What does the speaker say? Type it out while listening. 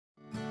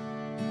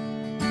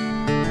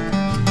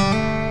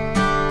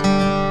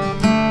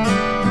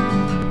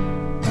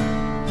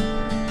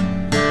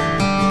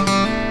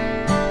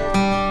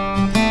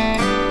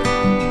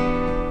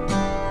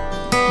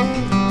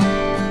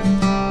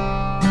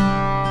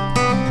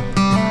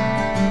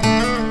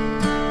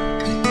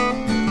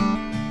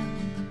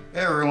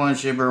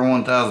Shaper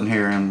 1000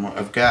 here, and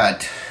I've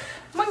got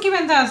Monkey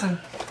 1000.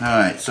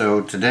 Alright, so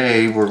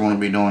today we're going to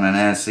be doing an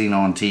As Seen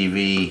on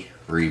TV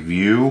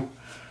review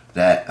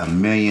that a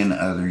million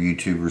other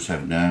YouTubers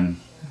have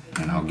done,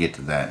 and I'll get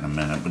to that in a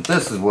minute, but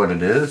this is what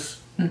it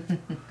is.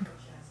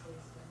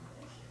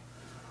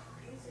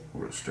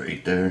 We're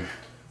straight there.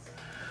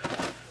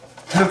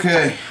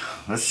 Okay,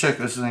 let's check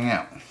this thing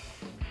out.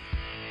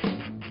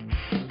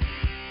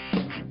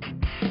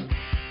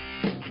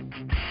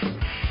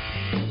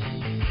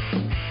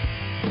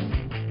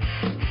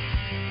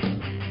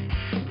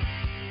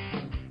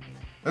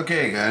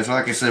 Okay guys,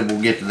 like I said,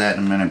 we'll get to that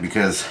in a minute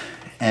because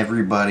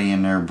everybody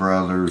and their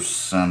brother's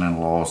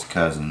son-in-law's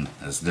cousin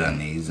has done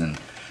these, and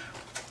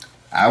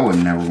I was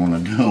never going to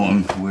do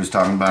them. We was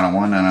talking about it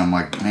one night, and I'm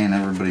like, man,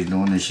 everybody's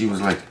doing this. She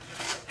was like,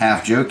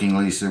 half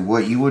jokingly said,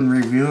 what, you wouldn't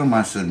review them?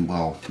 I said,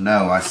 well,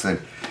 no. I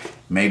said,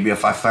 maybe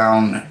if I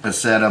found a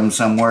set of them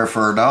somewhere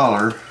for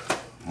 $1.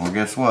 Well,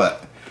 guess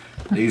what?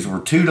 These were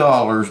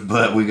 $2,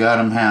 but we got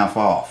them half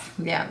off.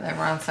 Yeah, they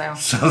were on sale.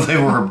 So they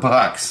were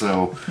 $1.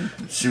 So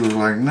she was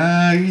like,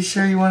 "No, you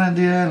sure you want to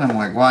do that?" And I'm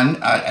like, "Well,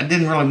 I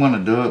didn't really want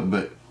to do it,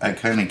 but I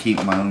kind of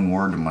keep my own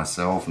word to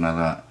myself." And I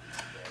thought,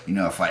 you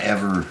know, if I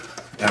ever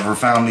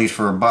found these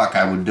for $1,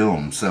 I would do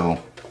them.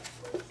 So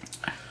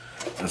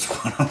that's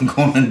what I'm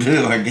going to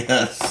do, I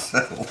guess.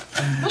 So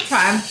we'll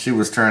try. She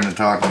was trying to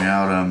talk me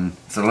out.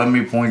 So let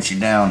me point you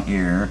down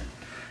here,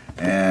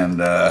 and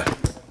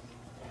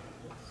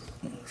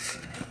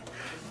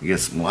get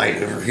some light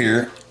over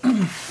here.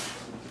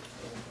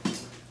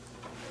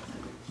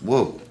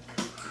 Whoa.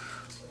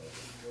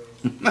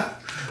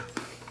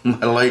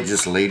 My light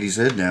just laid his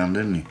head down,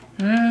 didn't he?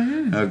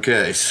 Mm-hmm.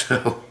 Okay,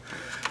 so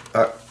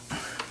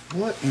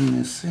what in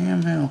the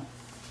Sam hell?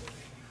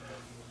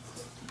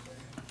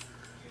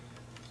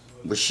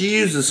 But she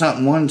uses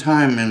something one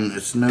time and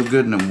it's no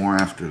good no more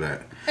after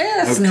that.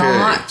 It's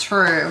not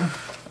true.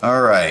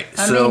 Alright,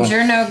 that means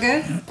you're no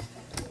good?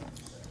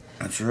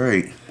 That's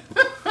right.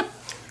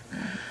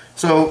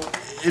 So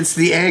it's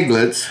the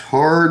Egglettes,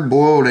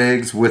 hard-boiled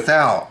eggs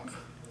without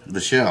the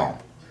shell.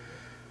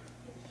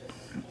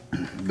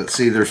 But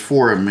see, there's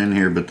 4 of them in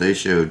here, but they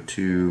showed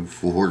 2,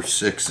 4,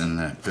 6 in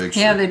that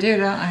picture. Yeah, they do,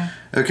 don't they?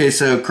 Okay,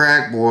 so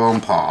crack, boil,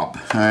 and pop.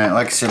 Alright,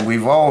 like I said,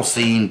 we've all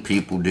seen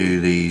people do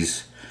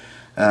these.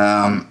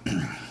 No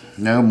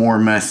more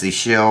messy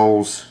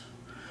shells.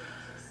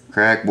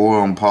 Crack,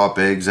 boil, and pop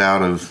eggs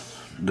out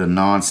of the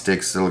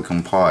non-stick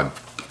silicone pod.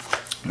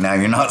 Now,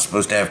 you're not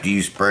supposed to have to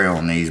use spray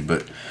on these,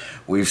 but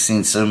we've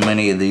seen so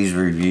many of these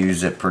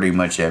reviews that pretty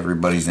much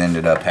everybody's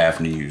ended up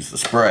having to use the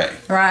spray.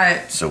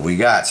 Right. So we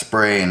got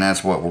spray, and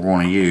that's what we're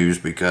going to use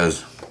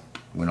because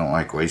we don't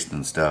like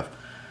wasting stuff.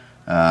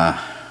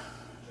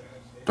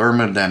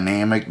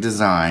 Thermodynamic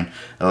design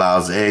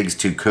allows eggs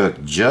to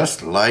cook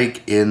just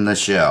like in the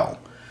shell.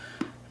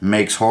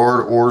 Makes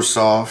hard or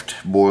soft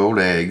boiled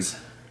eggs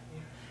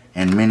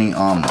and mini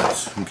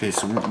omelets. Okay,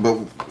 so but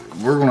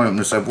we're going to open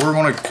this up. We're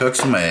going to cook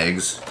some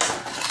eggs.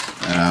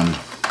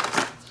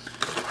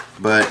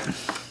 But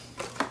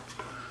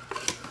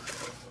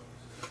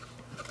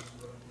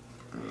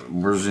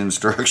where's the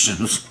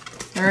instructions?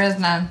 There is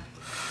none.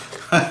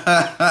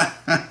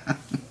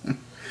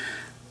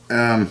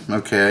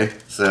 Okay,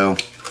 so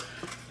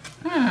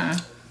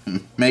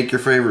make your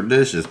favorite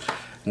dishes.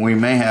 We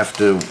may have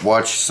to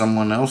watch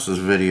someone else's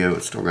video.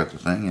 It's still got the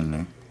thing in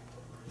there,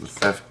 the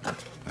theft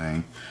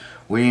thing.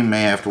 We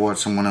may have to watch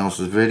someone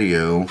else's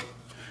video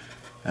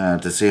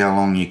to see how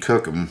long you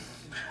cook them.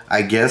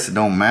 I guess it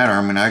don't matter.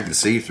 I mean, I can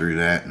see through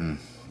that and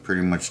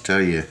pretty much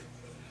tell you,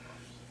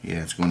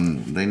 yeah, it's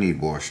when they need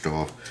washed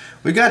off.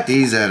 We got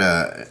these at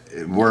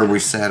where we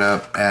set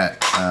up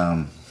at.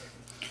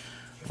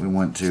 We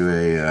went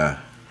to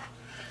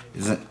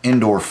it's an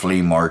indoor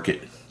flea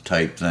market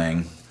type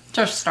thing.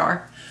 Thrift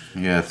store.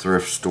 Yeah,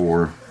 thrift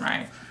store.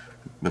 Right.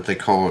 But they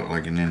call it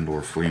like an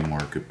indoor flea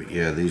market. But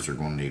yeah, these are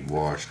going to need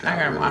washed. I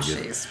gotta wash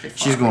these before.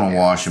 She's going to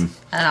wash them.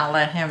 And I'll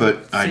let him.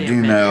 But I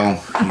do know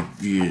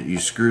you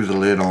screw the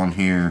lid on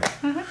here,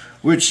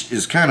 which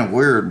is kind of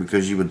weird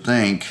because you would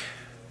think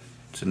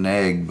it's an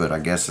egg, but I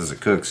guess as it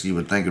cooks, you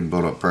would think it'd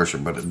build up pressure,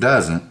 but it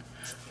doesn't.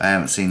 I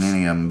haven't seen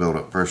any of them build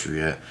up pressure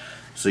yet.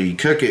 So you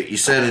cook it, you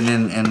set it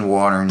in the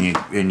water,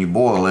 and you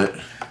boil it,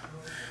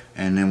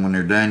 and then when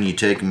they're done, you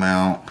take them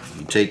out.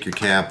 You take your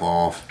cap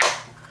off.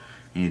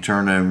 And you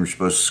turn it over, you're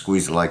supposed to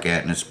squeeze it like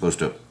that, and it's supposed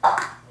to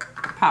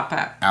pop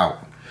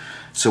out.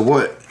 So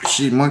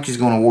Monkey's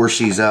going to wash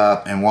these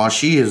up, and while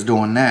she is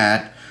doing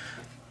that,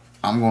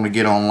 I'm going to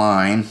get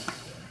online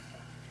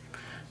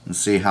and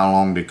see how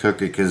long to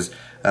cook it, because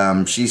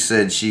she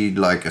said she'd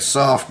like a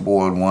soft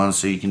boiled one,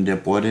 so you can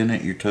dip what in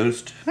it? Your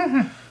toast?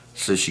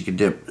 So she could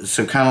dip,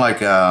 so kind of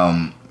like,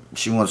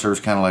 she wants hers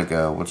kind of like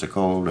a, what's it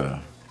called?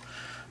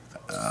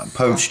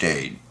 Poached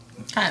egg.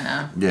 Kind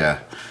of. Yeah,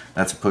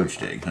 that's a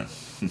poached egg, huh?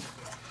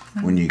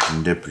 When you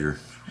can dip your...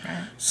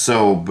 Right.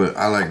 So, but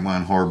I like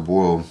mine hard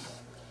boiled.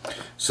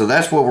 So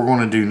that's what we're going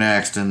to do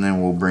next, and then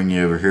we'll bring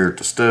you over here at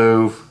the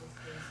stove,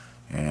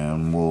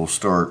 and we'll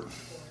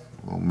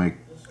make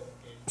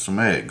some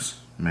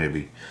eggs,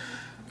 maybe.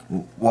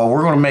 well,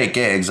 we're going to make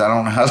eggs. I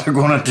don't know how they're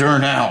going to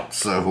turn out.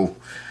 So,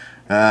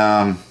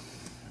 yeah,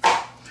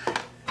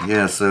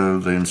 so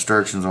the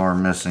instructions are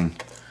missing.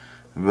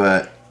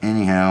 But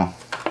anyhow,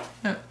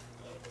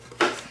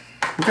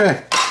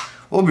 okay,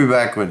 we'll be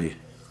back with you.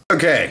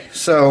 Okay,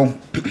 so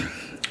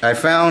I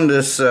found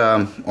this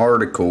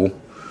article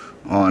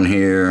on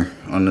here,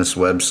 on this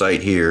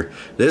website here.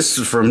 This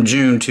is from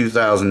June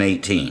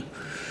 2018.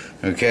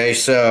 Okay,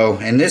 so,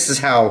 and this is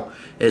how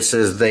it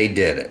says they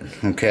did it.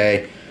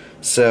 Okay,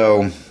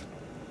 so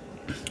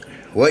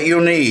what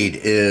you'll need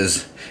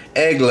is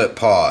egglet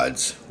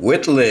pods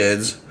with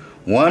lids,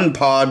 1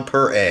 pod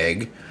per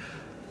egg,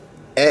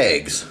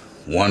 eggs,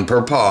 1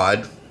 per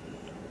pod,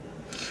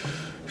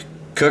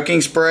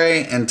 cooking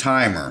spray, and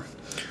timer.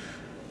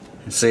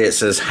 See, it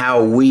says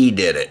how we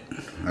did it.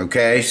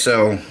 Okay,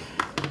 so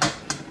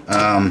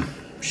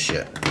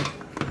shit.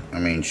 I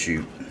mean,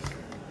 shoot.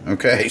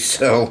 Okay,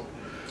 so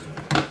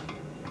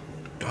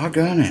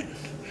doggone it.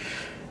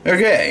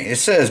 Okay, it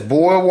says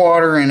boil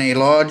water in a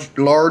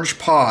large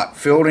pot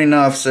filled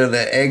enough so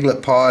that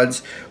egglet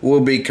pods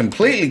will be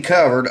completely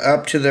covered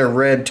up to their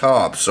red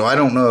tops. So I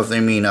don't know if they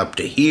mean up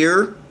to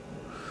here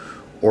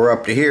or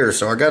up to here.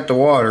 So I got the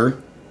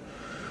water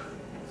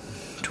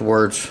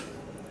towards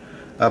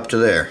up to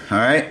there.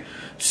 Alright,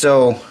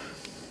 so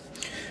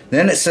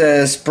then it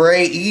says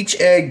spray each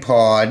egg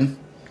pod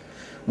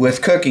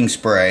with cooking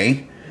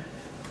spray.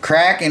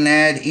 Crack and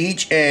add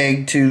each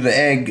egg to the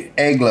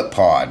egglet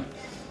pod.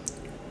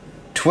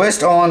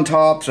 Twist on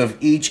tops of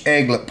each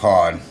egglet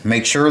pod.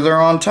 Make sure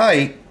they're on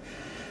tight.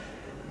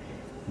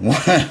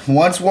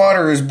 Once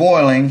water is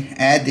boiling,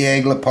 add the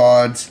egglet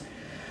pods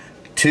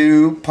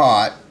to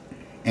pot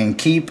and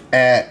keep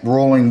at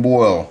rolling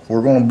boil.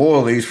 We're going to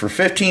boil these for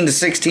 15 to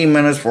 16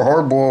 minutes for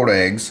hard-boiled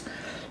eggs.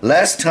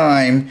 Less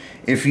time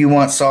if you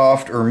want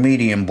soft or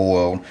medium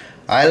boiled.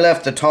 I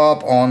left the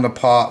top on the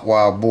pot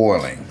while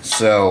boiling.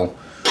 So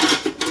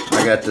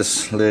I got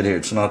this lid here.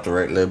 It's not the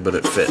right lid, but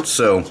it fits.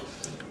 So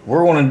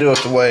we're going to do it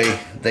the way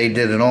they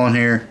did it on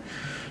here.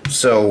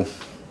 So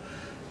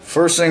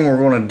first thing we're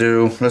going to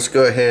do, let's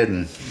go ahead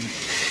and,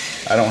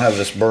 I don't have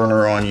this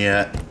burner on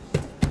yet.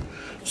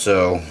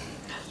 So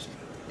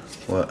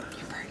what?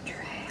 You burned your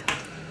hand.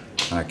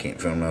 I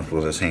can't film enough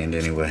with this hand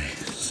anyway.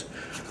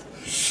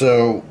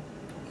 So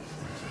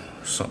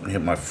something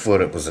hit my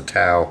foot. It was a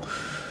towel.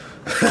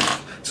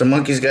 So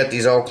Monkey's got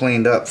these all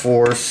cleaned up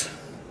for us.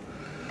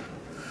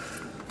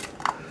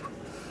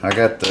 I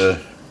got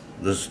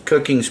this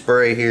cooking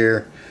spray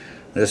here.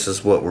 This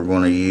is what we're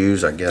going to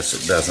use. I guess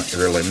it doesn't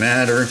really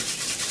matter.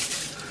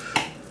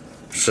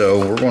 So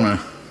we're going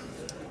to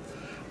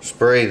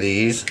spray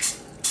these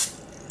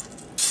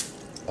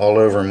all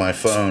over my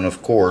phone,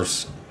 of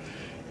course,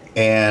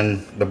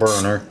 and the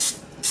burner.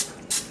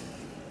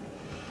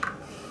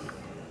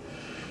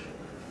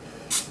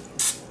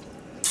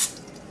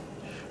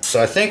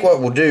 So I think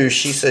what we'll do,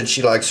 she said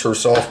she likes her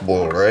soft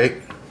boiled,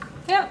 right?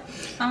 Yep,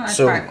 I'm gonna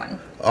So try one.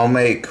 I'll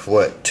make,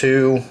 what,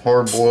 2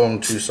 hard boiled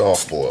and 2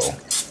 soft boiled.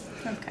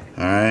 Okay.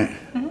 Alright?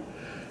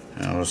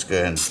 Now let's go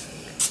ahead and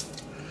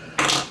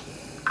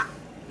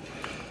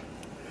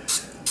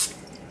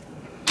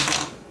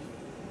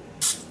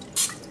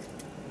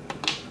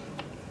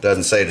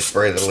doesn't say to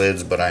spray the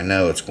lids, but I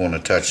know it's going to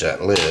touch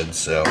that lid.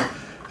 So,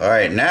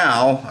 alright,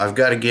 now I've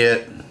got to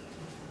get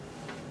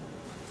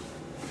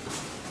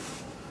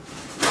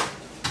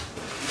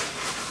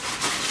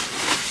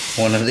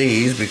one of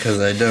these because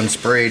I done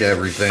sprayed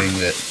everything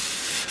that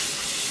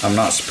I'm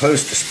not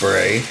supposed to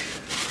spray.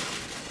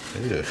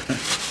 Ew.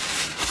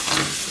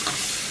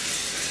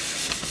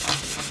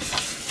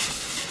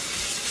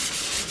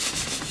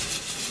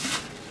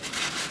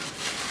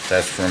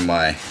 That's from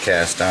my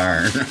cast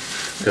iron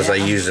because I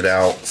use it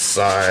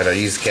outside. I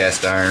use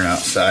cast iron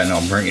outside and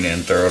I'll bring it in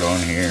and throw it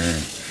on here.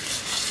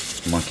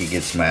 Monkey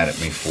gets mad at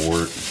me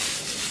for it.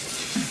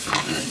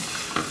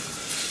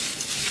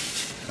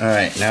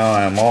 Alright, now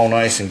I'm all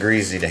nice and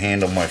greasy to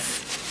handle my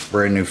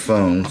brand new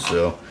phone.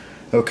 So,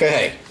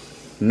 okay,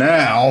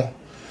 now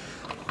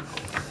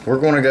we're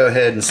going to go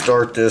ahead and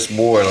start this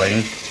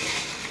boiling.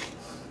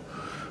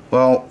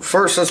 Well,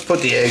 first let's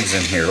put the eggs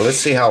in here. Let's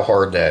see how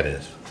hard that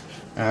is.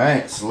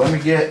 Alright, so let me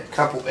get a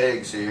couple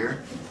eggs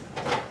here.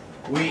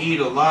 We eat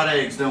a lot of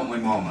eggs, don't we,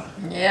 Mama?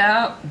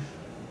 Yep.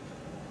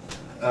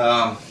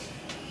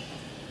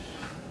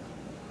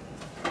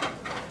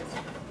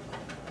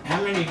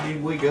 How many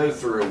did we go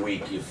through a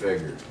week, you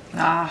figured? 2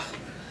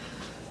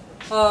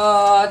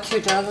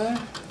 dozen.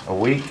 A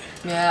week?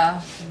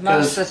 Yeah,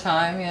 most of the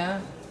time,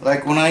 yeah.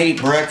 Like when I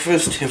eat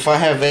breakfast, if I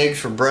have eggs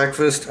for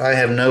breakfast, I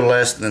have no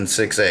less than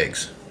 6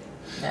 eggs.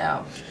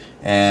 Yeah.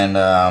 And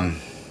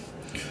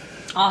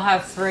I'll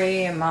have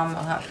 3 and Mom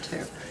will have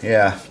 2.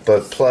 yeah,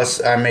 but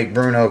plus I make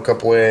Bruno a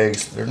couple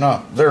eggs. They're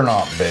not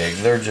big.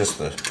 They're just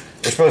they're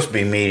supposed to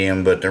be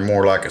medium, but they're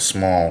more like a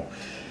small.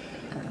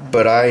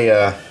 But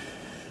I'm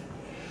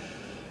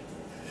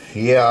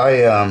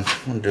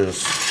gonna do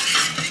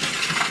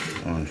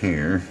this on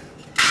here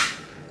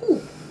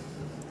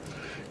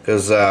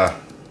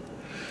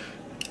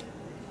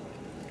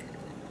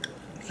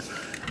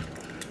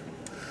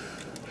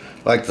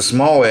like the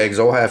small eggs,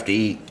 I'll have to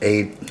eat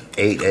eight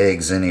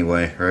eggs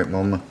anyway, right,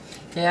 Mama?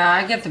 Yeah,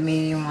 I get the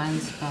medium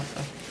ones.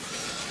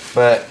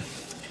 But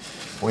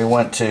we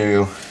went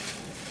to,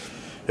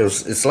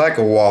 it's like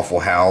a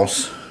Waffle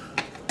House.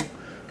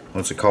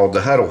 What's it called?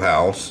 The Huddle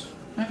House.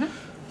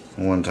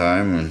 One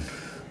time, and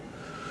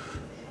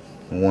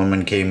a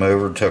woman came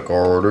over, took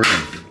our order,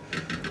 and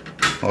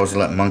I was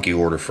let Monkey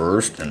order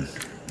first, and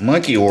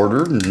Monkey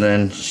ordered, and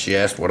then she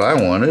asked what I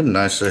wanted, and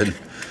I said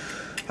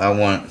I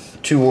want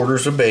 2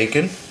 orders of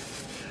bacon,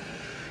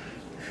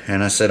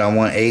 and I said I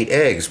want 8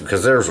 eggs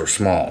because theirs are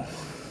small.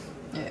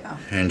 Yeah.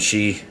 And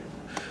the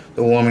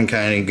woman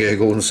kind of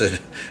giggled and said,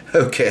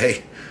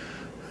 okay.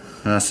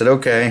 And I said,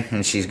 okay.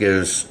 And she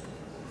goes,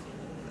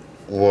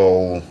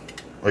 well,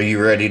 are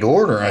you ready to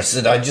order? I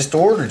said, I just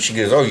ordered. She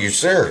goes, oh, you're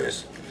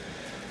serious?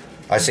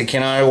 I said,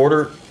 can I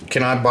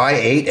buy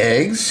 8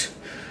 eggs?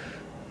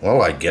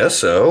 Well, I guess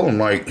so. I'm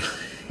like,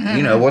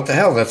 you know, what the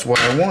hell? That's what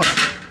I want.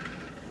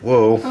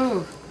 Whoa.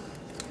 Ooh.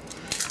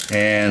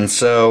 And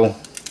so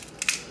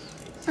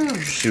Ooh.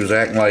 she was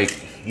acting like,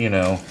 you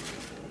know,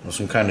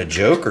 some kind of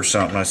joke or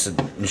something. I said,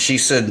 and she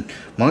said,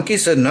 Monkey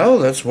said, no,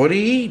 that's what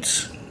he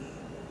eats.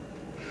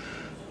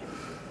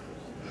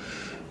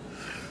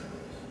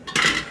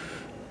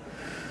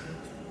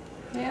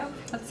 Yep,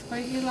 that's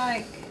what you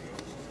like.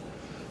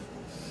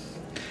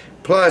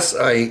 Plus,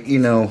 you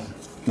know,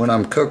 when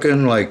I'm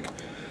cooking, like,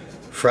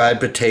 fried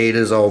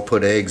potatoes, I'll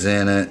put eggs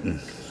in it. And,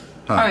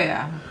 Oh,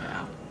 yeah.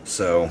 Yeah.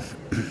 So,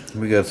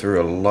 we go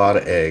through a lot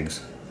of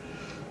eggs.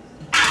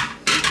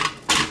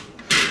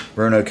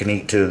 Bruno can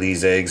eat 2 of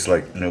these eggs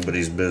like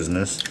nobody's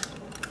business.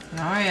 Oh,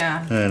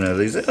 yeah. I know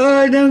these. Oh,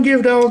 I don't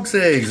give dogs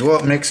eggs. Well,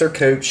 it makes their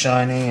coat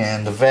shiny,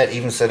 and the vet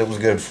even said it was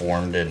good for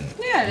them,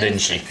 didn't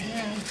she?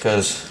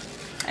 Because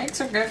eggs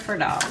are good for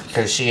dogs.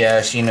 Because she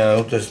asked, you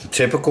know, the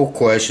typical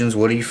questions.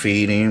 What do you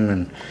feed him?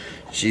 And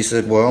she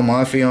said, well,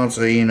 my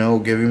fiance, you know,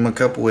 give him a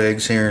couple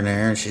eggs here and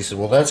there. And she said,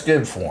 well, that's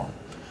good for him.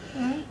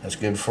 That's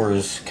good for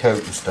his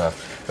coat and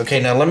stuff. Okay,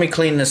 now let me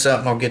clean this up,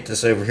 and I'll get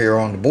this over here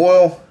on the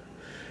boil.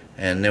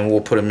 And then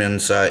we'll put them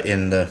inside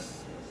in the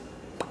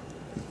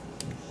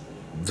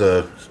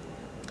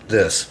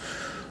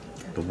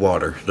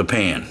water, the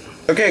pan.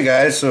 Okay,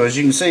 guys, so as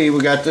you can see,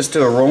 we got this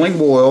to a rolling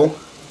boil.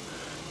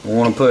 We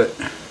want to put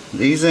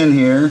these in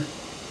here.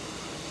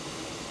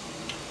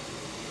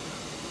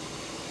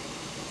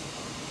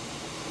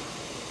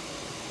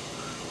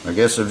 I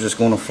guess they're just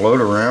going to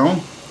float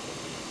around.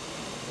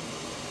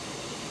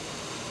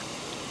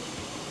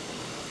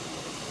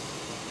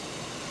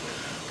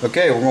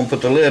 Okay, we're going to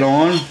put the lid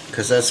on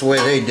because that's the way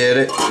they did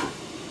it.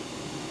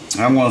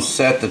 I'm going to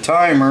set the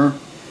timer.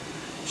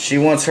 She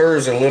wants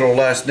hers a little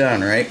less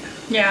done, right?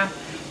 Yeah.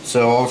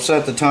 So I'll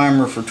set the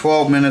timer for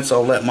 12 minutes.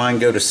 I'll let mine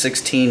go to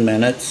 16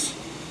 minutes.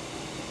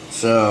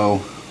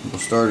 So we'll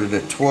start it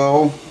at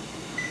 12.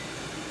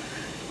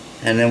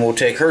 And then we'll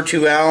take her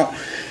 2 out.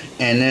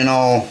 And then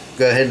I'll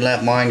go ahead and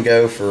let mine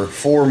go for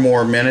 4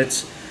 more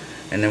minutes.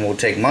 And then we'll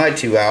take my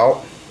 2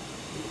 out.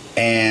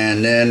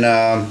 And then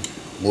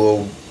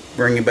we'll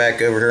bring you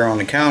back over here on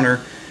the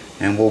counter.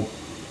 And we'll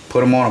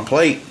put them on a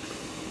plate.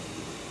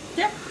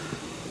 Yep.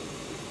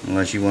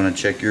 Unless you want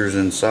to check yours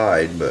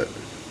inside, but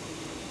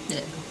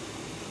yeah,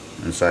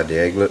 inside the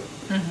egglet.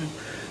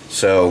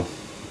 So,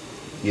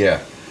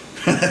 yeah,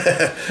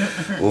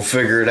 we'll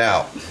figure it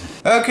out.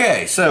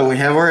 Okay, so we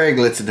have our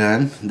egglets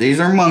done. These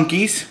are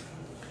Monkey's.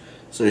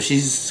 So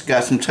she's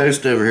got some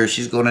toast over here.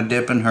 She's going to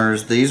dip in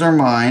hers. These are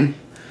mine.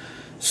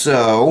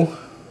 So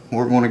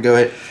we're going to go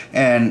ahead,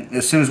 and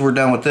as soon as we're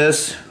done with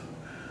this,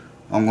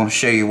 I'm going to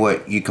show you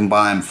what you can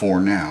buy them for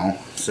now.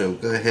 So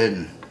go ahead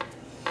and.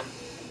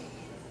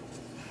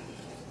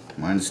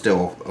 Mine's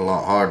still a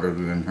lot harder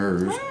than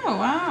hers. Oh,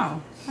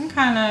 wow. I'm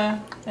kind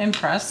of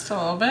impressed a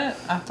little bit.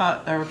 I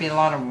thought there would be a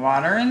lot of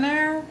water in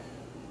there,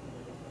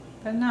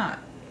 but not.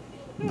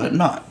 But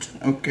not.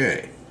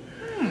 Okay.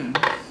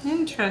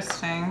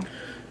 Interesting.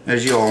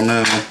 As you all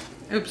know,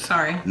 Oops,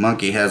 sorry.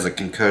 Monkey has a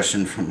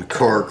concussion from the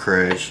car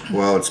crash.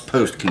 Well, it's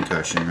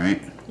post-concussion,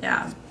 right?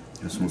 Yeah.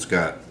 This one's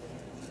got,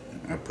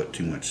 I put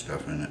too much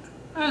stuff in it.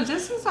 Oh,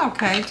 this is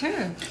okay,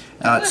 too.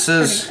 It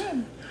says,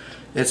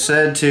 it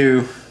said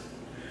to,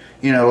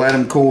 you know, let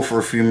them cool for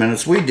a few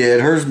minutes. We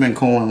did. Hers has been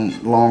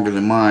cooling longer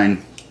than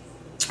mine.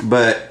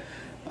 But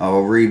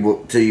I'll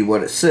read to you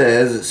what it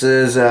says. It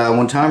says,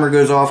 when timer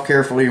goes off,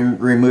 carefully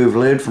remove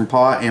lid from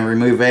pot and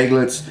remove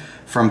egglets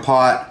from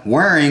pot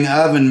wearing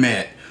oven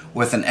mitt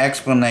with an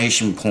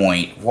exclamation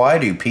point. Why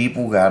do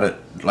people got it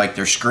like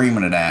they're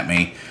screaming it at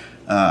me?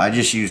 I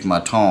just used my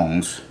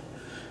tongs.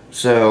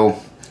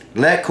 So,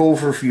 let cool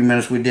for a few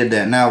minutes. We did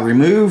that. Now,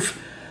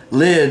 remove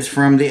lids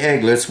from the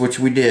egglets, which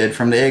we did,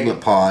 from the egglet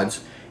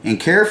pods, and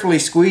carefully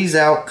squeeze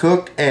out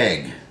cooked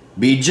egg.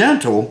 Be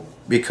gentle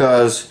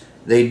because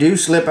they do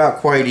slip out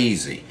quite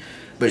easy.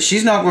 But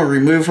she's not going to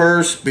remove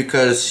hers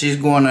because she's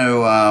going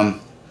to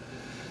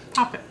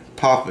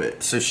pop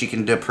it so she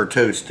can dip her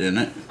toast in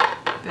it.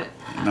 But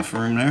enough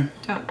room there?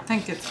 Don't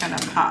think it's going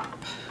to pop.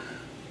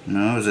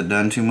 No, is it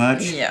done too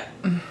much? Yeah.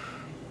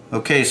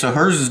 Okay, so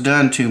hers is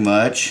done too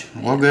much.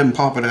 We'll go ahead and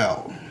pop it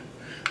out.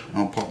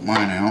 I'll pop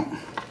mine out.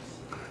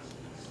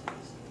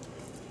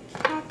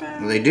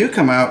 They do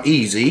come out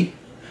easy.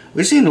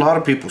 We've seen a lot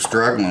of people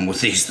struggling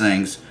with these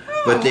things,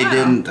 but they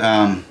didn't.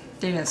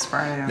 They didn't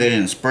spray them. They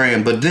didn't spray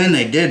them, but then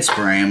they did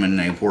spray them, and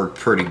they worked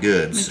pretty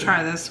good. Let me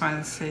try this one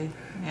and see.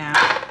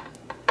 Yeah.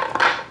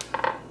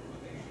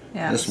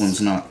 Yeah. This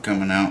one's not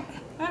coming out.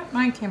 Oh,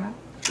 mine came out.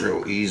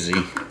 Real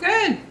easy.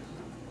 Good.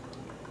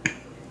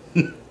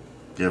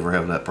 You ever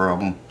have that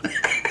problem?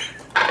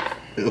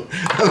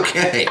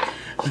 Okay.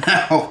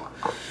 Now,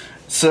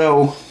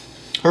 so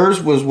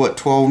hers was what,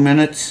 12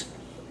 minutes?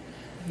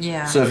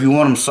 Yeah. So if you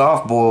want them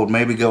soft boiled,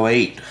 maybe go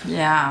 8.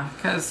 Yeah,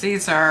 because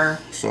these are.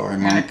 Sorry,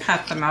 I'm gonna Mike.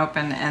 cut them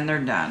open and they're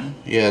done.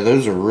 Yeah,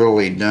 those are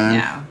really done.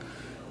 Yeah.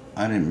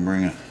 I didn't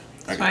bring it.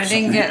 So I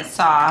didn't get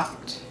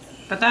soft,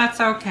 but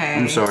that's okay.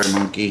 I'm sorry,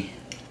 monkey.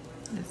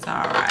 It's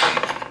all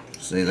right.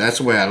 See, that's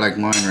the way I like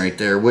mine right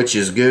there, which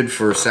is good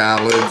for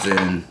salads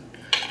and.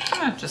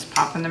 Just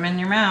popping them in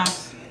your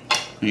mouth.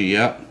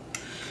 Yep.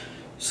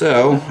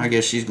 So I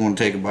guess she's going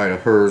to take a bite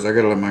of hers. I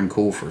gotta let mine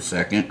cool for a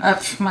second.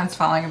 Mine's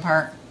falling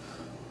apart.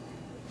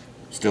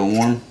 Still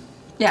warm?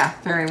 Yeah,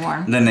 very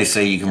warm. Then they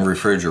say you can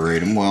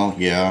refrigerate them. Well,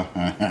 yeah,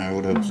 I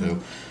would hope so.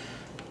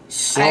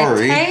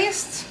 Sorry. I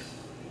taste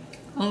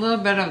a little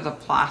bit of the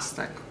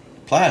plastic.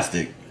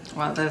 Plastic?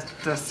 Well,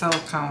 the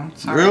silicone.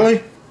 Sorry.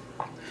 Really?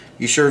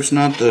 You sure it's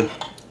not the...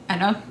 I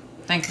don't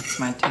think it's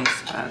my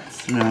taste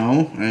buds.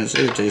 No, I didn't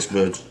say the taste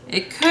buds.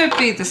 It could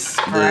be the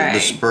spray. The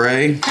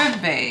spray?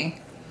 Could be.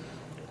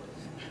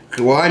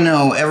 Well, I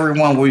know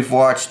everyone we've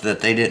watched that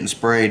they didn't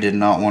spray did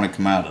not want to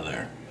come out of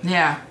there.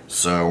 Yeah.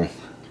 So...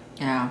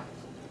 Yeah.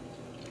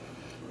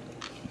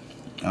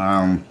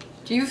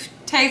 Do you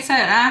taste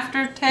that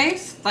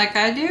aftertaste like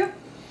I do?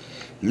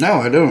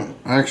 No, I don't.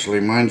 Actually,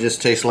 mine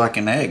just tastes like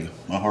an egg.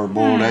 A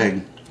hard-boiled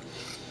egg.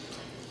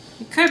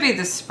 It could be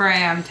the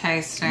spray I'm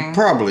tasting.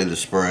 Probably the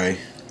spray.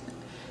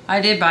 I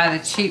did buy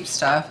the cheap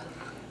stuff.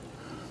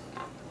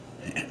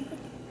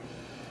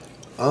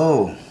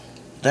 Oh,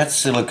 that's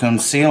silicone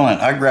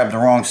sealant. I grabbed the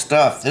wrong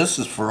stuff. This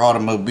is for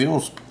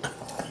automobiles.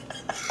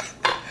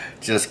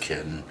 Just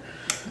kidding.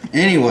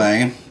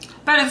 Anyway.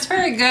 But it's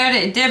very good.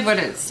 It did what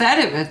it said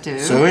it would do.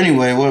 So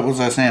anyway, what was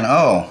I saying?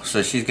 Oh,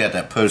 so she's got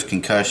that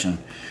post-concussion.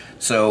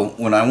 So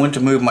when I went to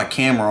move my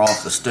camera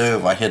off the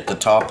stove, I hit the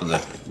top of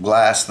the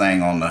glass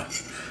thing on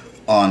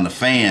the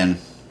fan.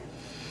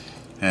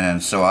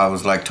 And so I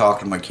was like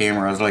talking to my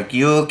camera. I was like,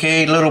 "You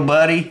okay, little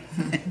buddy?"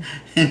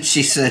 And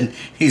she said,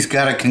 "He's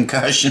got a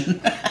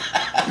concussion."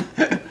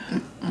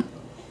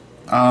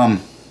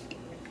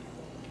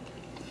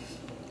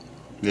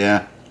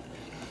 Yeah.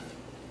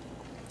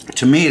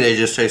 To me, they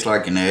just taste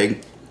like an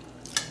egg.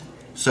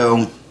 So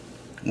what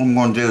I'm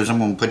going to do is I'm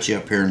going to put you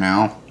up here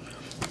now,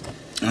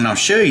 and I'll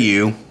show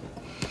you.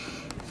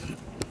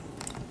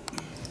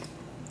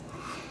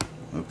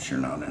 Oops, you're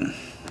not in.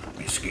 Let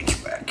me scoot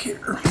you back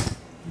here.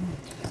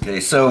 Okay,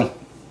 so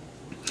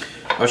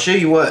I'll show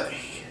you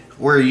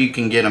where you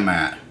can get them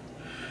at.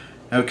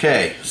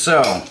 Okay,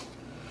 so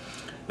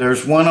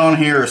there's one on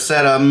here, a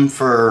set of them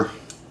for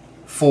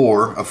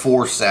a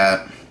 4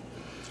 set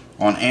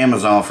on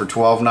Amazon for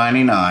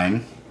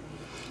 $12.99.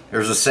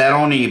 There's a set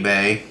on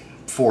eBay,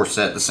 4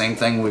 set, the same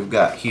thing we've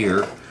got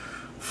here,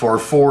 for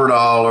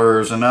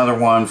 $4. Another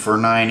one for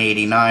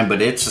 $9.89,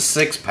 but it's a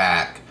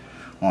 6-pack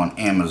on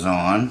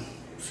Amazon,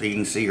 so you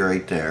can see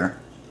right there.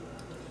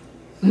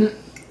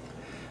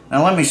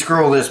 Now let me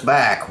scroll this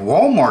back.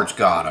 Walmart's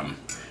got them.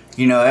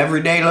 You know,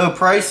 everyday low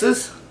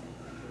prices.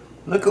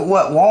 Look at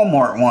what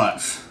Walmart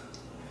wants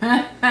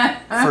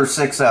for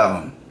 6 of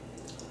them.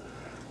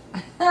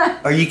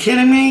 Are you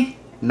kidding me?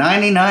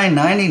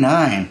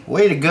 $99.99.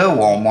 Way to go,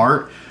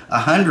 Walmart.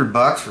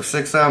 $100 for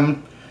 6 of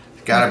them.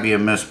 It's got to be a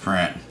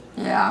misprint.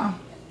 Yeah.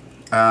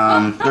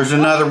 There's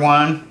another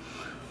one.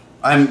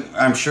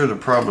 I'm sure they're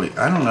probably.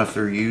 I don't know if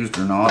they're used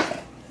or not.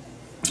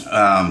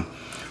 But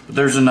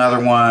there's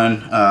another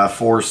one.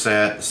 4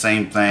 set.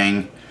 Same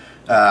thing.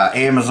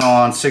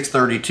 Amazon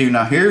 $6.32.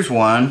 Now here's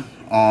one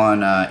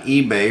on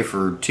eBay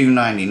for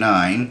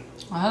 $2.99.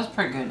 Well, that's a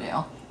pretty good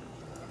deal.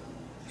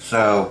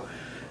 So,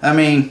 I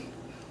mean,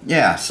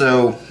 yeah,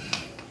 so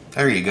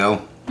there you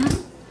go.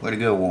 Way to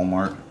go,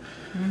 Walmart.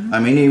 I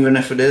mean, even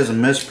if it is a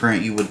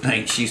misprint, you would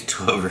think she's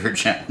too over here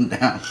jumping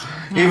down.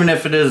 Yeah. Even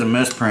if it is a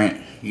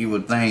misprint, you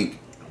would think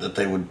that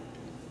they would.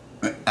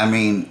 I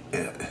mean,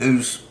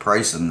 who's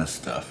pricing this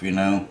stuff, you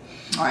know?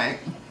 Right.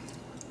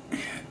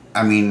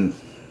 I mean,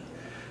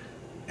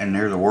 and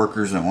they're the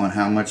workers that want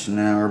how much an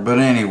hour. But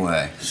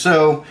anyway,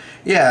 so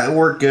yeah, it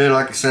worked good.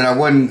 Like I said, I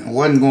wasn't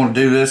going to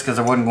do this because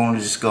I wasn't going to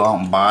just go out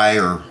and buy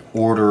or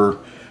order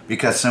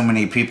because so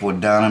many people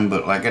had done them.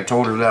 But like I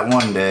told her that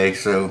one day,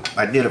 so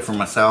I did it for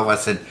myself. I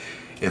said,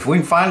 if we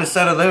can find a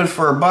set of those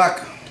for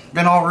 $1,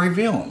 then I'll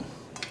review them.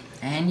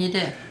 And you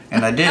did.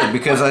 And I did,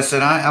 because I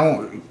said, I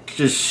won't.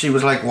 Just, she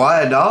was like,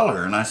 why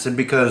 $1? And I said,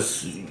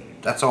 because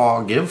that's all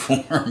I'll give for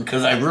them,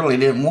 because I really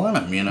didn't want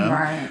them, you know.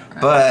 Right.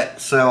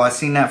 But so I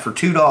seen that for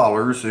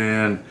 $2,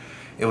 and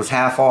it was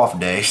half off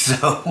day,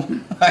 so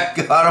I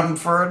got them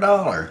for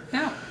 $1.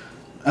 Yeah.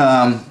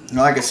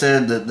 Like I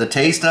said, the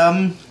taste of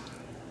them,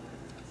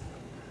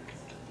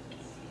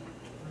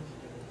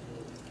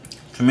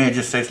 to me, it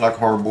just tastes like a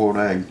hard-boiled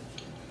egg.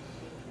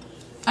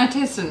 I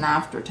tasted an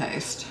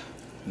aftertaste.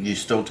 You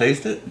still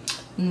taste it?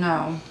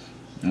 No.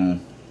 Mm.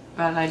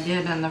 But I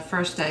did on the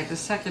first egg. The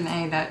second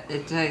egg,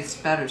 it tastes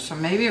better. So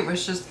maybe it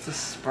was just the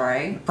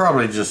spray.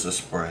 Probably just a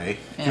spray.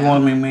 Yeah. You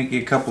want me to make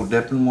you a couple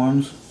dipping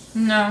ones?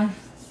 No,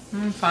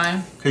 I'm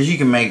fine. Because you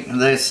can make,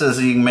 it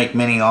says you can make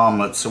mini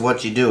omelets. So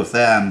what you do with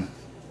them,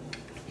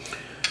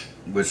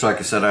 which like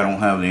I said, I don't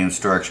have the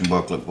instruction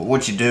booklet, but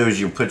what you do is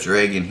you put your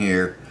egg in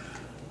here,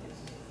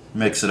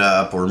 mix it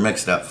up, or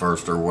mix it up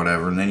first or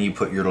whatever, and then you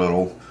put your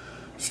little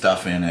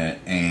stuff in it,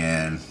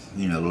 and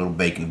you know, little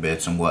bacon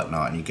bits and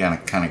whatnot, and you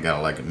kind of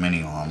got like a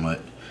mini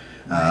omelet.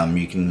 Right.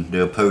 You can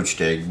do a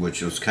poached egg,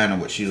 which was kind of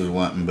what she was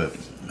wanting, but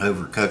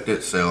overcooked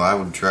it, so I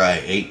would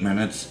try 8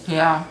 minutes.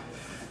 Yeah.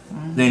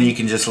 Then you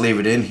can just leave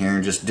it in here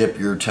and just dip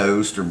your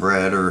toast or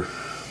bread or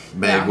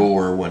bagel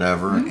or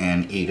whatever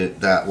and eat it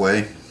that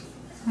way.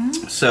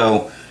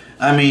 So,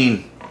 I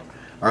mean,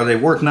 are they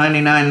worth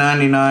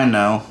 $99.99?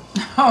 No.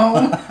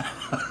 Oh.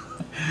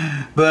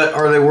 But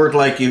are they worth,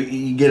 like,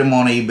 you get them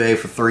on eBay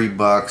for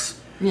 $3?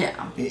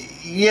 Yeah.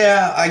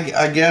 Yeah,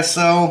 I guess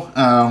so.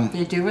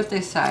 They do what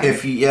they say.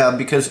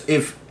 Because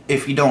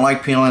if you don't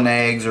like peeling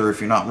eggs, or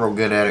if you're not real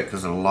good at it,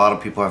 because a lot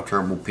of people have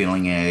trouble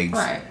peeling eggs.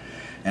 Right.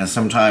 And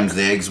sometimes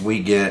the eggs we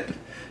get,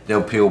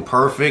 they'll peel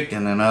perfect,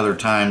 and then other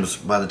times,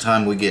 by the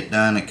time we get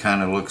done, it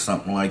kind of looks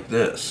something like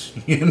this,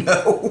 you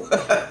know?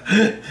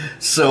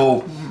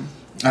 So,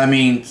 I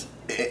mean,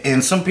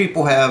 and some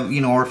people have,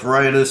 you know,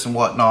 arthritis and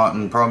whatnot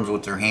and problems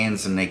with their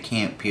hands and they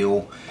can't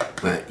peel,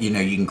 but, you know,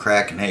 you can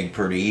crack an egg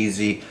pretty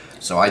easy.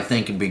 So I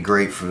think it'd be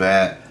great for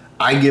that.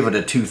 I give it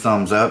a 2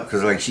 thumbs up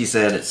because, like she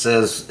said,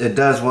 it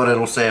does what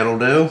it'll say it'll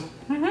do.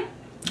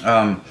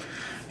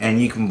 And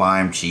you can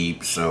buy them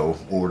cheap, so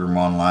order them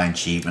online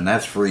cheap, and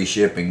that's free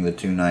shipping, the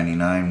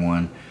 $2.99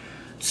 one.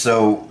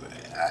 So,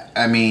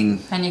 I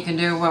mean... And you can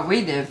do what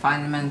we did,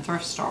 find them in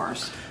thrift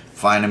stores.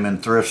 Find them in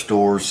thrift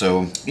stores,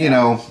 so, you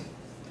know,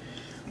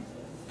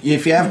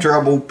 if you have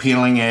trouble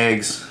peeling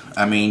eggs,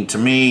 I mean, to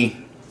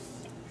me,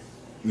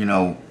 you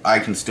know, I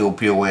can still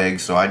peel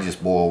eggs, so I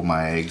just boil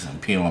my eggs and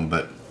peel them,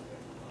 but,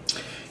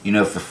 you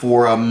know, for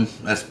 4 of them,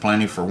 that's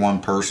plenty for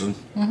one person.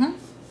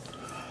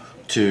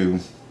 To...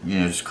 You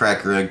know, just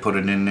crack your egg, put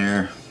it in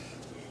there,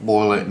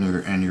 boil it,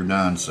 and you're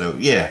done. So,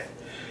 yeah.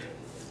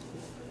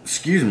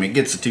 Excuse me, it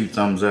gets a 2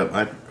 thumbs up.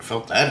 I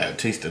felt that, I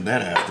tasted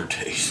that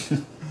aftertaste.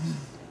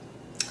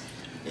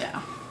 Yeah.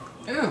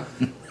 Ooh.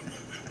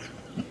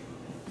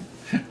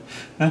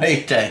 I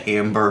ate that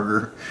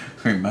hamburger.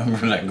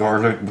 Remember that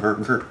garlic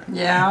burger?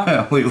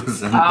 Yeah. We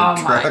was in the truck.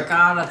 truck. Oh my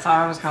God, I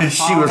thought I was going to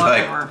fall She was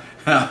like, over.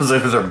 I was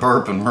over there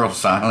burping real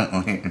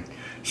silently. And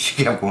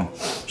she kept going,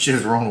 she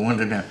was rolling the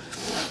window down.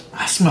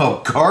 I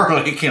smell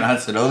garlic, and I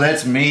said, oh,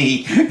 that's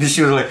me. And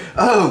she was like,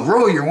 oh,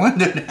 roll your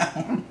window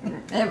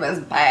down. It was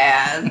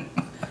bad.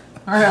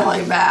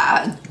 Really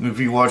bad. If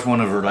you watch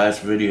one of her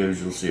last videos,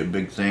 you'll see a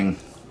big thing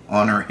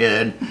on her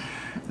head.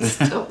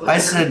 I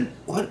said,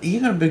 what,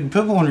 you got a big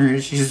pimple on your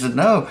head? She said,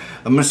 no,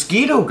 a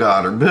mosquito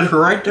got her, bit her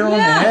right there on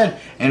the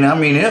head. And I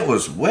mean, it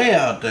was way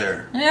out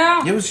there.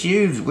 Yeah. It was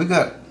huge. We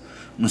got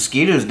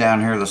mosquitoes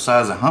down here the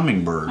size of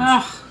hummingbirds.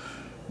 Ugh.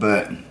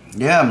 But...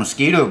 yeah, a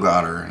mosquito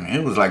got her, and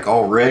it was like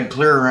all red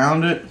clear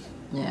around it.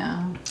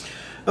 Yeah.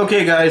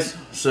 Okay, guys,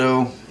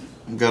 so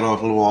got a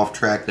little off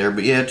track there,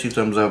 but yeah, 2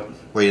 thumbs up.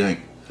 What do you think?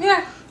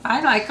 Yeah,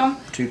 I like them.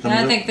 2 thumbs and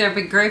I up? think they'd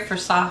be great for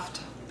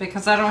soft,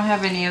 because I don't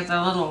have any of the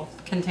little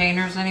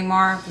containers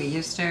anymore. We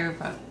used to,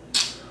 but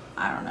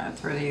I don't know,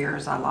 through the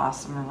years I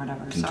lost them or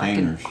whatever.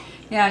 Containers? So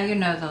yeah, you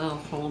know, the little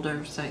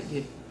holders that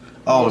you...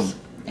 Oh,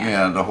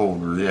 yeah, the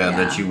holders,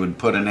 that you would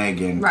put an egg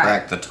in,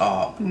 crack the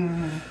top.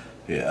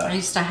 Yeah. I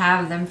used to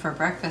have them for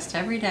breakfast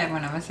every day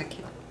when I was a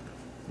kid.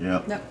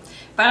 Yep.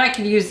 But I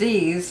could use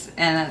these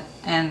and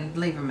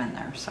leave them in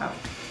there, so.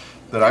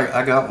 But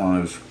I got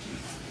one of those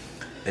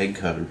egg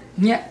cutter.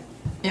 Yeah.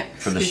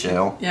 For the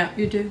shell. Yeah,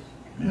 you do.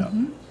 Yeah.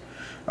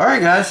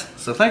 Alright, guys.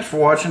 So thanks for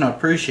watching. I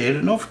appreciate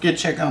it. Don't forget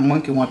to check out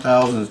Monkey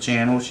 1000's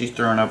channel. She's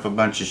throwing up a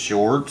bunch of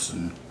shorts.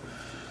 And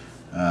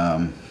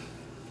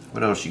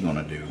what else she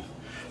gonna do?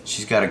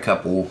 She's got a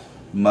couple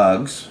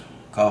mugs,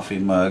 coffee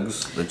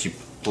mugs that you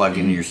plug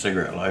into your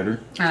cigarette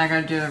lighter. And I'm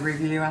going to do a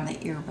review on the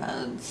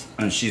earbuds.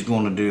 And she's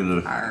going to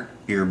do the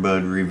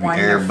earbud review.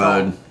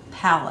 Wonderful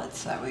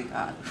palettes that we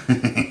got.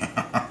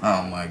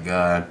 Oh my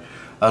God.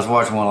 I was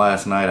watching one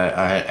last night.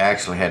 I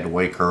actually had to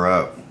wake her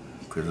up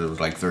because it was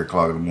like 3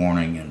 o'clock in the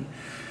morning, and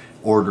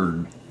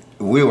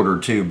we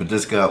ordered 2, but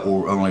this guy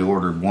only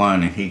ordered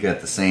 1, and he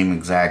got the same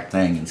exact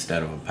thing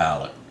instead of a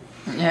pallet.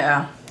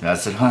 Yeah. I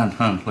said,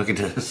 hon, look at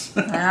this.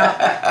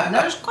 Yeah.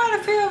 There's quite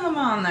a few of them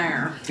on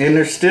there. And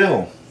they're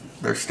still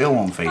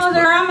on Facebook. Oh,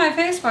 they're on my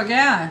Facebook,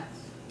 yeah.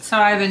 So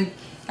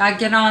I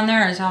get on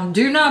there and tell them,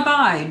 do not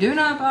buy, do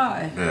not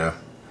buy. Yeah.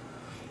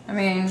 I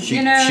mean, She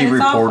you know, she it's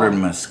reported awful.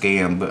 him a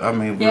scam, but I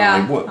mean, really,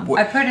 Yeah, what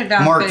I put it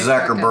down Mark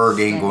Facebook, Zuckerberg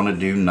it's ain't scam. going to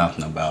do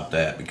nothing about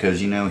that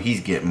because you know he's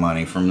getting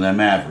money from them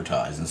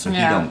advertising, so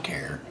Yeah. he don't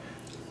care.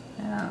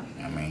 Yeah.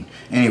 I mean,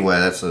 anyway,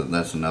 that's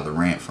another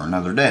rant for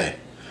another day.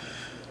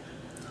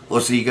 We'll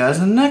see you guys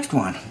in the next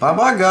one. Bye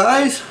bye,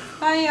 guys.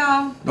 Bye,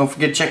 y'all. Don't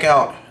forget to check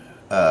out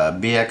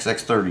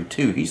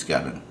BXX32. He's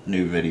got a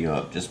new video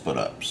up, just put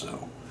up.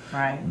 So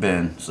Right.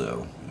 Ben.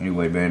 So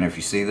anyway, Ben, if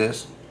you see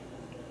this,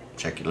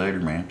 check you later,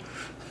 man.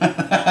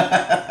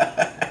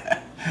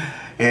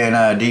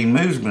 And Dean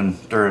Moo's been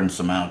throwing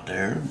some out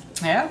there.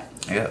 Yeah.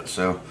 Yeah,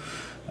 so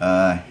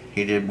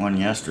he did one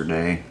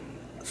yesterday.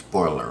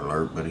 Spoiler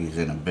alert, but he's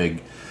in a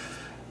big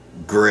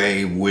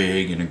gray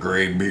wig and a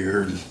gray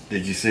beard.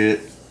 Did you see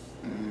it?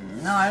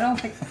 No, I don't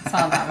think I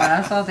saw that one.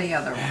 I saw the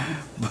other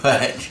one.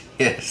 But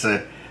yes,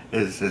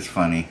 it's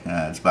funny.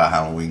 It's about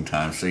Halloween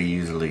time, so he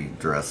usually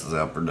dresses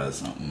up or does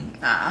something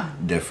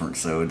different.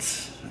 So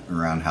it's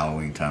around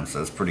Halloween time,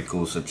 so it's pretty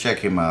cool. So check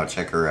him out,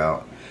 check her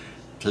out.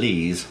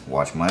 Please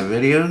watch my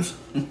videos.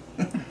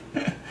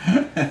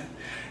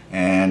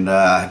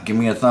 And give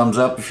me a thumbs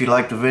up if you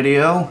liked the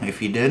video.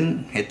 If you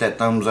didn't, hit that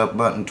thumbs up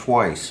button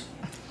twice.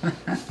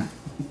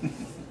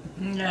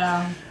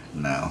 Yeah.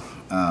 No.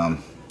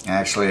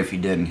 Actually, if you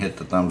didn't, hit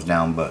the thumbs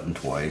down button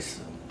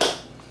twice.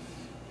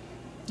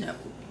 Yep.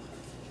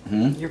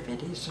 Your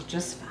videos are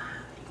just fine.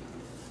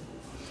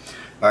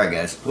 Alright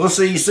guys, we'll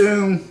see you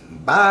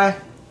soon. Bye.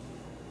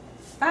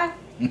 Bye.